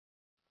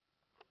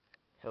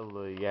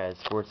Hello you guys,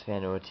 Sports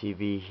Fan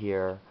TV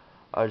here.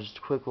 Just a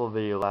quick little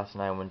video. Last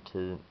night I went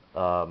to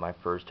my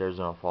first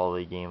Arizona Fall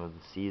League game of the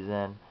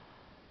season.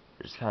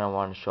 Just kind of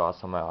wanted to show off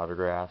some of my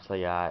autographs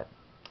I got.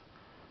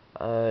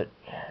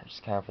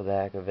 Just kind of for the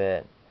heck of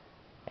it.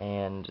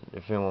 And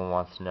if anyone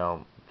wants to know,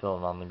 I'm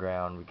filling on the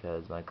ground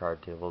because my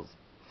card table's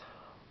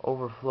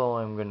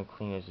overflowing. I'm going to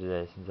clean it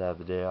today since I have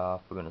the day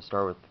off. We're going to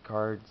start with the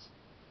cards.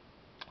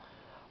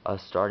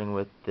 Starting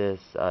with this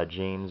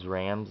James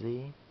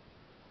Ramsey.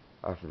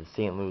 For the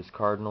St. Louis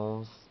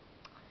Cardinals.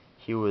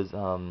 He was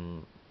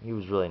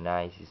really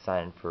nice. He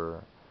signed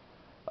for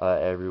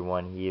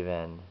everyone. He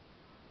even,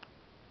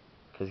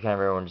 because kind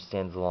of everyone just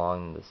stands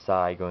along the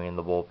side going in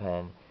the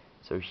bullpen,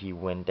 so he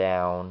went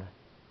down.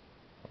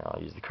 I'll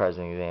use the cards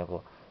as an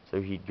example.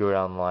 So he'd go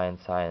down the line,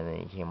 sign, and then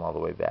he came all the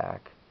way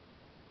back.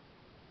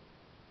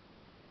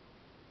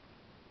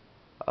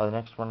 The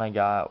next one I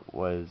got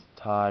was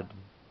Todd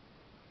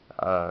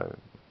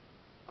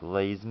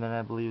Glazman,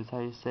 I believe is how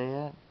you say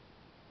it.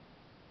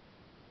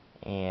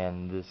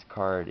 And this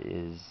card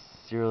is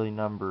serially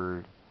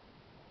numbered.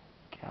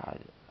 God,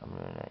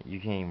 you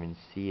can't even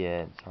see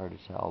it. It's hard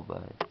to tell,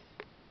 but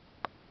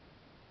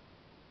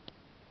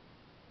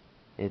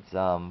it's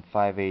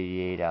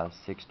 588 out of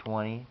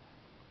 620.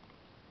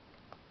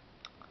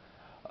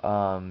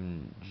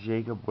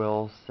 Jacob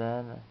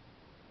Wilson,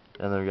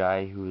 another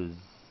guy he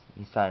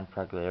signed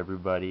practically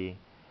everybody.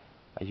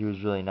 He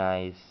was really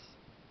nice.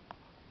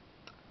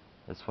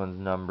 This one's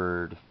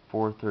numbered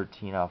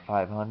 413 out of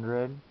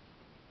 500.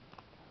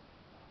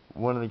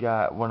 One of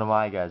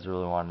my guys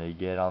really wanted to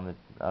get on the.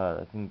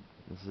 I think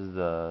this is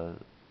the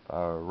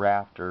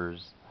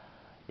Raptors.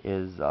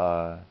 Is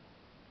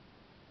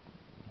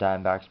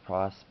Diamondbacks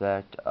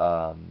prospect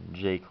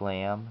Jake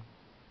Lamb.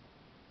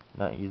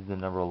 No, he's the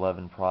number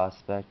 11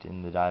 prospect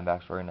in the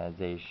Diamondbacks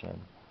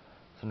organization.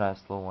 It's a nice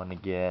little one to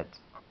get.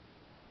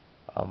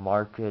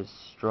 Marcus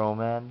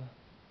Stroman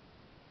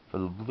for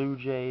the Blue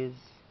Jays.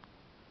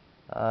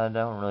 I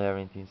don't really have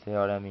anything to say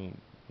about him. He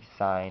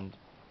signed.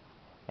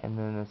 And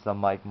then it's a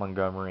Mike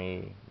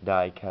Montgomery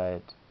die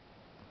cut.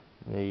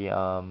 The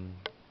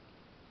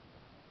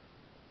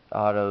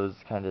auto's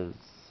kind of,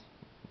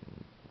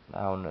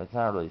 I don't know, it's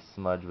not really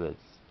smudged, but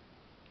it's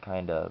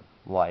kind of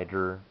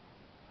lighter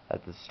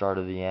at the start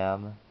of the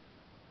M.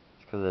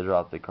 It's because I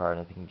dropped the card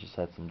and I think it just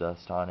had some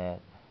dust on it.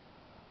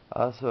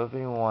 So if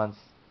anyone wants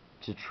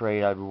to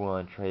trade, I'd be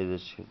willing to trade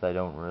this because I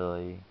don't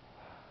really,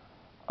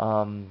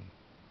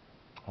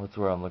 what's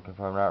the word I'm looking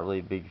for? I'm not really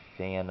a big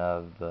fan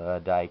of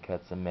the die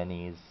cuts and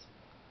minis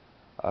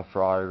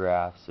for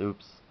autographs.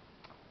 Oops.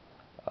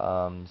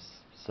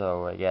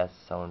 So I guess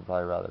someone would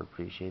probably rather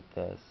appreciate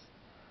this.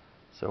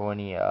 So when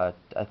I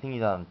think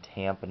he's on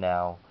Tampa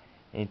now.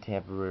 Any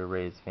Tampa Bay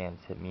Rays fans,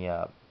 hit me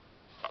up.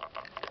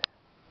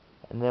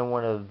 And then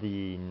one of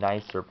the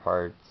nicer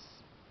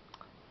parts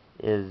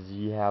is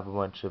you have a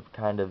bunch of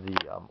kind of the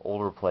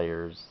older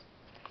players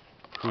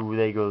who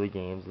they go to the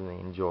games and they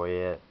enjoy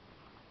it.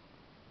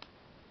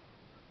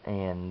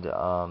 And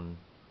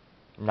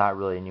not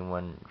really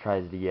anyone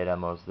tries to get them.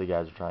 Most of the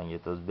guys are trying to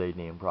get those big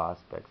name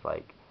prospects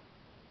like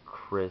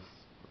Chris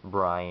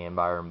Bryant,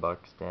 Byron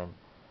Buxton.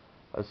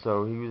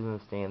 So he was in the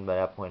stand by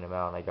that point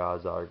amount, and I got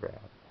his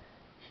autograph.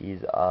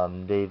 He's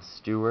Dave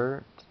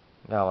Stewart,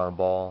 got on a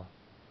ball.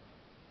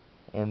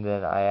 And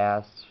then I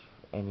asked,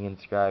 and he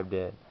inscribed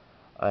it,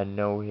 a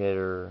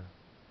no-hitter,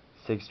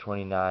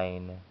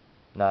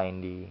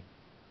 629/90.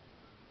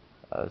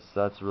 So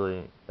that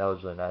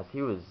was really nice.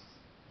 He was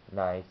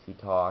nice. He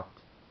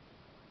talked.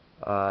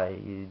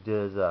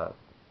 He's a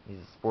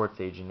sports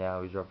agent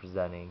now. He's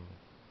representing.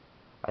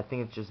 I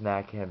think it's just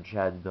Matt Kemp,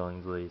 Chad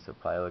Billingsley, so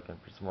probably looking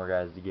for some more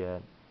guys to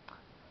get.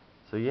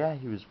 So yeah,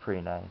 he was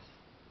pretty nice.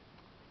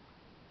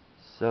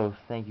 So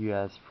thank you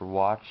guys for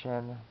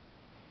watching.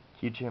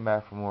 Keep tuning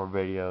back for more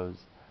videos.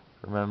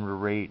 Remember to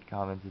rate,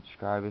 comment,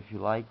 subscribe if you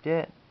liked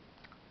it.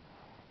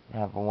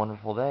 And have a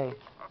wonderful day.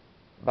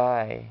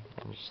 Bye.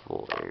 And just a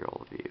little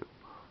aerial view.